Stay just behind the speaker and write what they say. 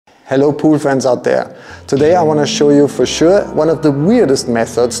Hello pool fans out there. Today I want to show you for sure one of the weirdest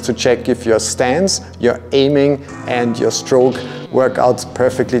methods to check if your stance, your aiming and your stroke work out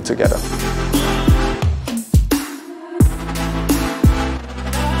perfectly together.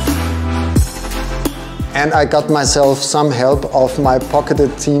 And I got myself some help of my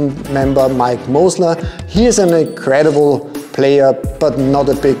pocketed team member Mike Mosler. He is an incredible player but not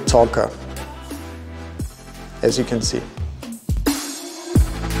a big talker, as you can see.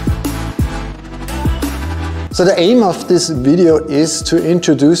 So the aim of this video is to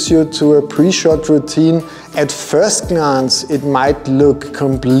introduce you to a pre-shot routine. At first glance it might look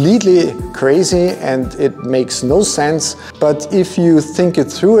completely crazy and it makes no sense, but if you think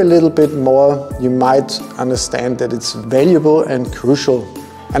it through a little bit more, you might understand that it's valuable and crucial.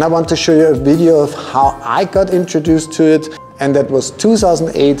 And I want to show you a video of how I got introduced to it, and that was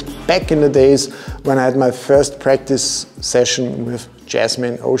 2008, back in the days when I had my first practice session with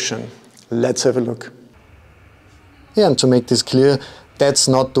Jasmine Ocean. Let's have a look. Yeah, and to make this clear, that's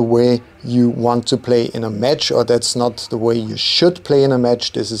not the way you want to play in a match, or that's not the way you should play in a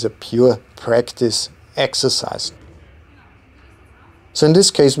match. This is a pure practice exercise. So in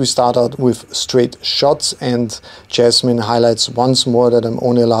this case we start out with straight shots, and Jasmine highlights once more that I'm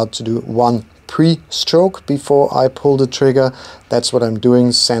only allowed to do one pre-stroke before I pull the trigger. That's what I'm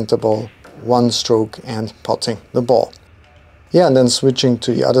doing, center ball, one stroke and potting the ball. Yeah, and then switching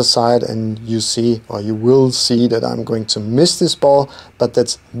to the other side, and you see, or you will see, that I'm going to miss this ball, but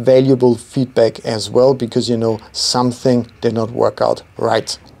that's valuable feedback as well, because you know something did not work out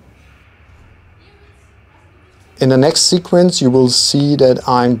right. In the next sequence you will see that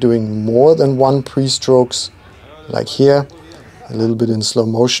I'm doing more than one pre-strokes, like here, a little bit in slow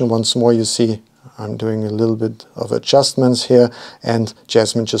motion. Once more you see I'm doing a little bit of adjustments here, and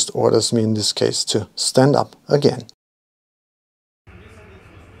Jasmine just orders me in this case to stand up again.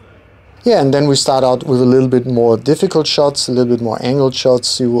 Yeah, and then we start out with a little bit more difficult shots, a little bit more angled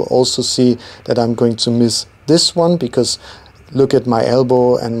shots. You will also see that I'm going to miss this one, because look at my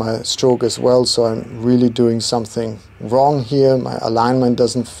elbow and my stroke as well. So I'm really doing something wrong here. My alignment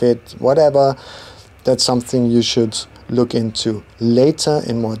doesn't fit, whatever. That's something you should look into later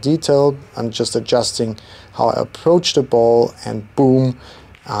in more detail. I'm just adjusting how I approach the ball, and boom,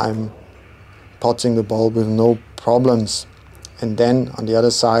 I'm potting the ball with no problems. And then on the other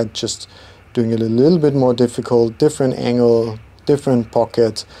side, just doing it a little bit more difficult, different angle, different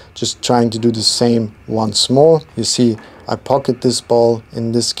pocket, just trying to do the same once more. You see, I pocket this ball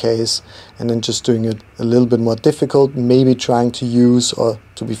in this case, and then just doing it a little bit more difficult, maybe trying to use or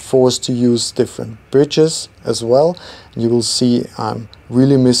to be forced to use different bridges as well. And you will see I'm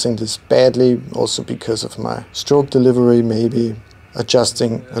really missing this badly, also because of my stroke delivery, maybe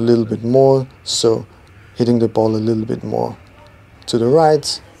adjusting a little bit more, so hitting the ball a little bit more to the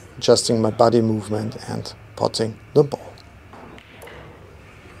right, adjusting my body movement and potting the ball.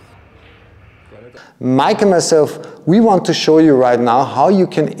 Mike and myself, we want to show you right now how you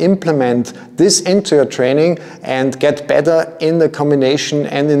can implement this into your training and get better in the combination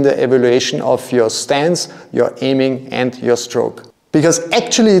and in the evaluation of your stance, your aiming and your stroke. Because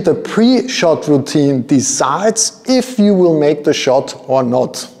actually the pre-shot routine decides if you will make the shot or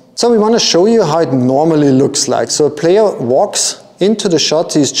not. So we want to show you how it normally looks like. So a player walks into the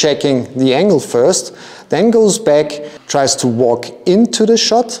shot, he's checking the angle first, then goes back, tries to walk into the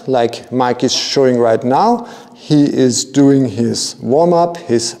shot, like Mike is showing right now. He is doing his warm-up,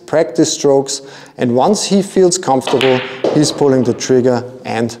 his practice strokes, and once he feels comfortable, he's pulling the trigger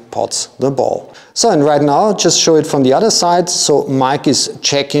and pots the ball. So, and right now, just show it from the other side. So Mike is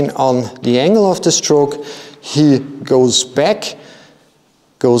checking on the angle of the stroke. He goes back,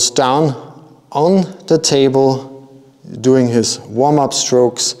 goes down on the table, doing his warm-up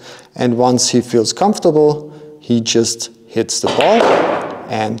strokes, and once he feels comfortable, he just hits the ball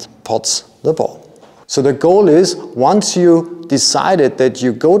and pots the ball. So the goal is, once you decided that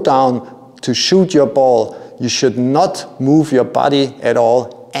you go down to shoot your ball, you should not move your body at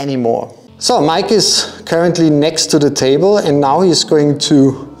all anymore. So Mike is currently next to the table, and now he's going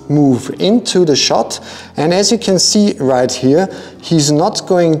to move into the shot, and as you can see right here, he's not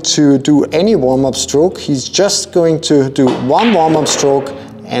going to do any warm-up stroke. He's just going to do one warm-up stroke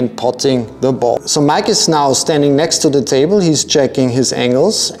and potting the ball. So Mike is now standing next to the table. He's checking his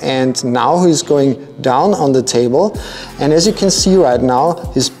angles, and now he's going down on the table, and as you can see right now,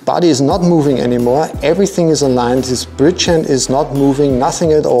 his body is not moving anymore. Everything is aligned. His bridge hand is not moving,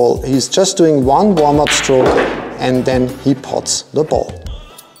 nothing at all. He's just doing one warm-up stroke and then he pots the ball.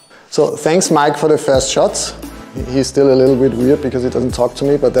 So thanks Mike for the first shots. He's still a little bit weird because he doesn't talk to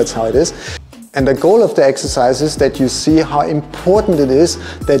me, but that's how it is. And the goal of the exercise is that you see how important it is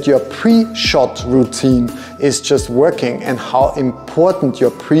that your pre-shot routine is just working and how important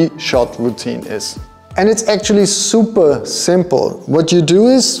your pre-shot routine is. And it's actually super simple. What you do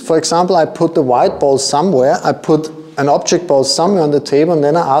is, for example, I put the white ball somewhere, I put an object ball somewhere on the table, and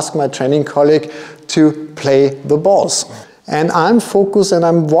then I ask my training colleague to play the balls. And I'm focused and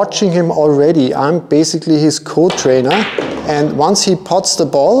I'm watching him already. I'm basically his co-trainer, and once he pots the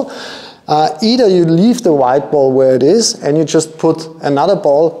ball, either you leave the white ball where it is and you just put another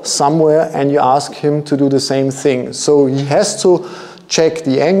ball somewhere and you ask him to do the same thing. So he has to check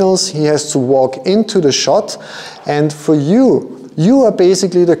the angles, he has to walk into the shot, and for you, you are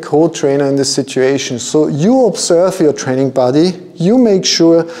basically the co-trainer in this situation. So you observe your training buddy, you make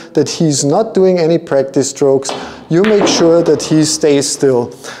sure that he's not doing any practice strokes, you make sure that he stays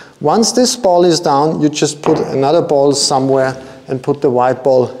still. Once this ball is down, you just put another ball somewhere and put the white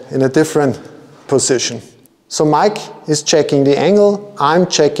ball in a different position. So Mike is checking the angle, I'm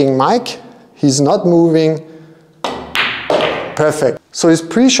checking Mike, he's not moving. Perfect. So his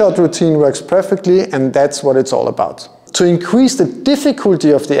pre-shot routine works perfectly, and that's what it's all about. To increase the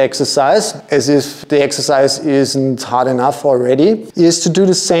difficulty of the exercise, as if the exercise isn't hard enough already, is to do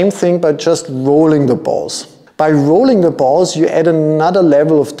the same thing by just rolling the balls. By rolling the balls, you add another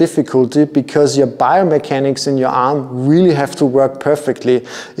level of difficulty because your biomechanics in your arm really have to work perfectly.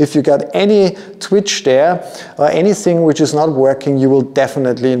 If you got any twitch there or anything which is not working, you will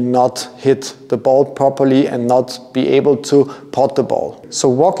definitely not hit the ball properly and not be able to pot the ball. So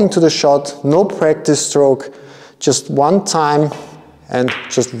walking to the shot, no practice stroke, just one time and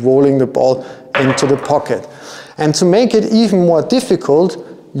just rolling the ball into the pocket. And to make it even more difficult,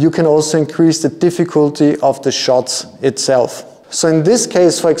 you can also increase the difficulty of the shots itself. So in this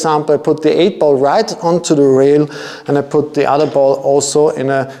case, for example, I put the 8 ball right onto the rail and I put the other ball also in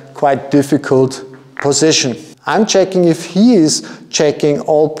a quite difficult position. I'm checking if he is checking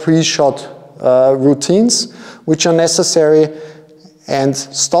all pre-shot routines which are necessary, and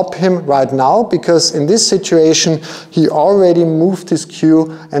stop him right now, because in this situation he already moved his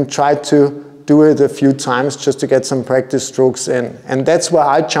cue and tried to do it a few times just to get some practice strokes in. And that's where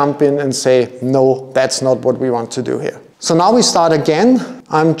I jump in and say, no, that's not what we want to do here. So now we start again.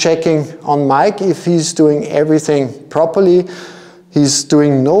 I'm checking on Mike if he's doing everything properly. He's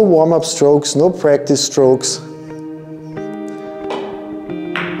doing no warm-up strokes, no practice strokes.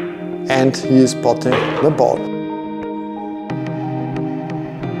 And he is potting the ball.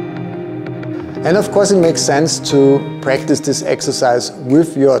 And of course it makes sense to practice this exercise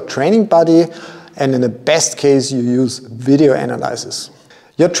with your training buddy, and in the best case you use video analysis.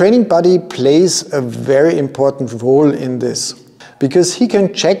 Your training buddy plays a very important role in this, because he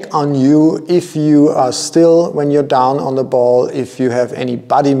can check on you if you are still when you're down on the ball, if you have any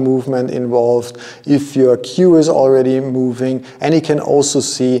body movement involved, if your cue is already moving, and he can also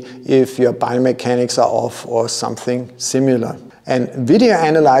see if your biomechanics are off or something similar. And video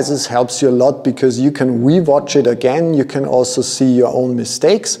analysis helps you a lot because you can rewatch it again, you can also see your own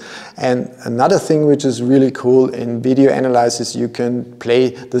mistakes. And another thing which is really cool in video analysis, you can play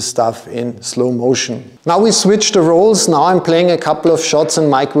the stuff in slow motion. Now we switch the roles, now I'm playing a couple of shots and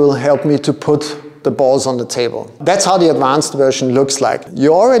Mike will help me to put the balls on the table. That's how the advanced version looks like.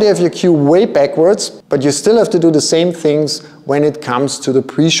 You already have your cue way backwards, but you still have to do the same things when it comes to the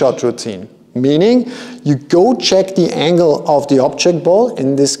pre-shot routine. Meaning, you go check the angle of the object ball,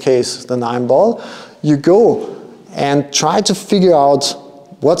 in this case the 9 ball, you go and try to figure out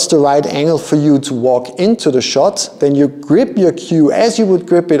what's the right angle for you to walk into the shot, then you grip your cue as you would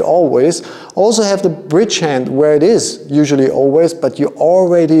grip it always, also have the bridge hand where it is, usually always, but you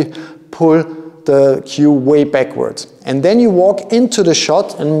already pull the cue way backwards. And then you walk into the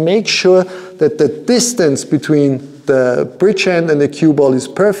shot and make sure that the distance between the bridge hand and the cue ball is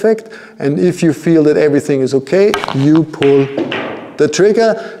perfect, and if you feel that everything is okay, you pull the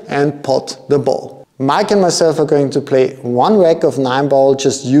trigger and pot the ball. Mike and myself are going to play one rack of 9 ball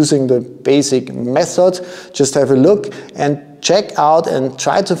just using the basic method. Just have a look and check out and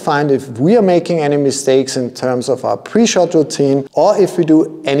try to find if we are making any mistakes in terms of our pre-shot routine, or if we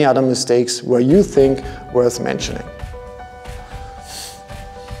do any other mistakes where you think worth mentioning.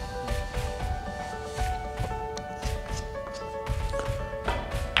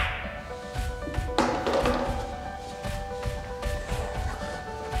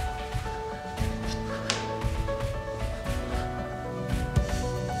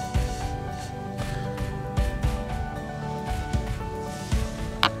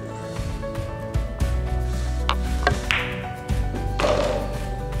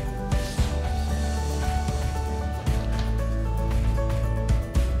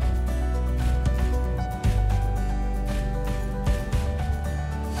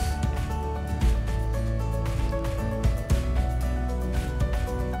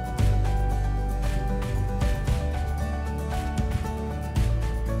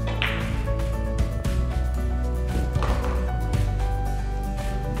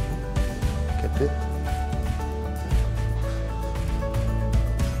 Okay.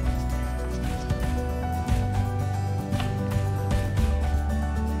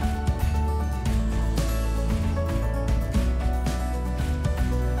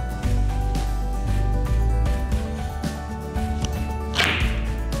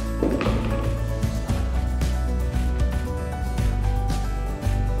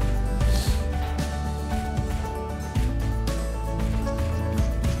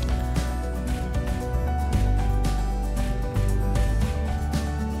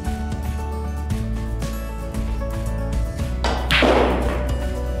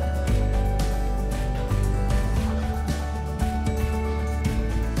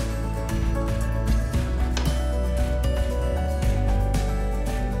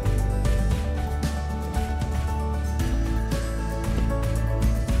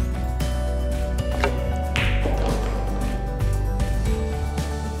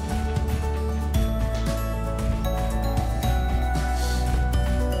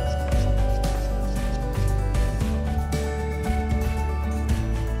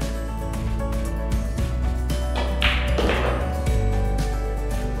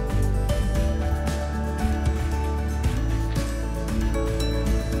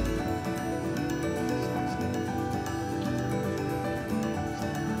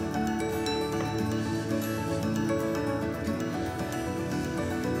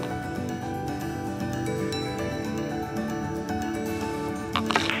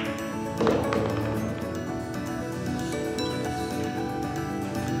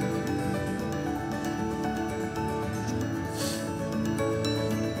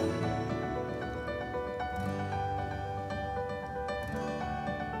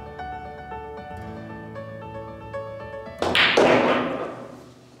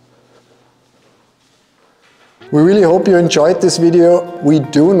 We really hope you enjoyed this video. We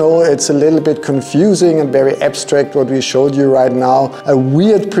do know it's a little bit confusing and very abstract what we showed you right now. A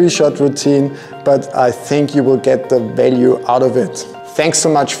weird pre-shot routine, but I think you will get the value out of it. Thanks so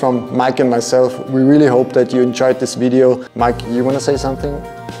much from Mike and myself. We really hope that you enjoyed this video. Mike, you want to say something?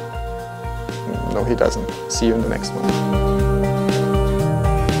 No, he doesn't. See you in the next one.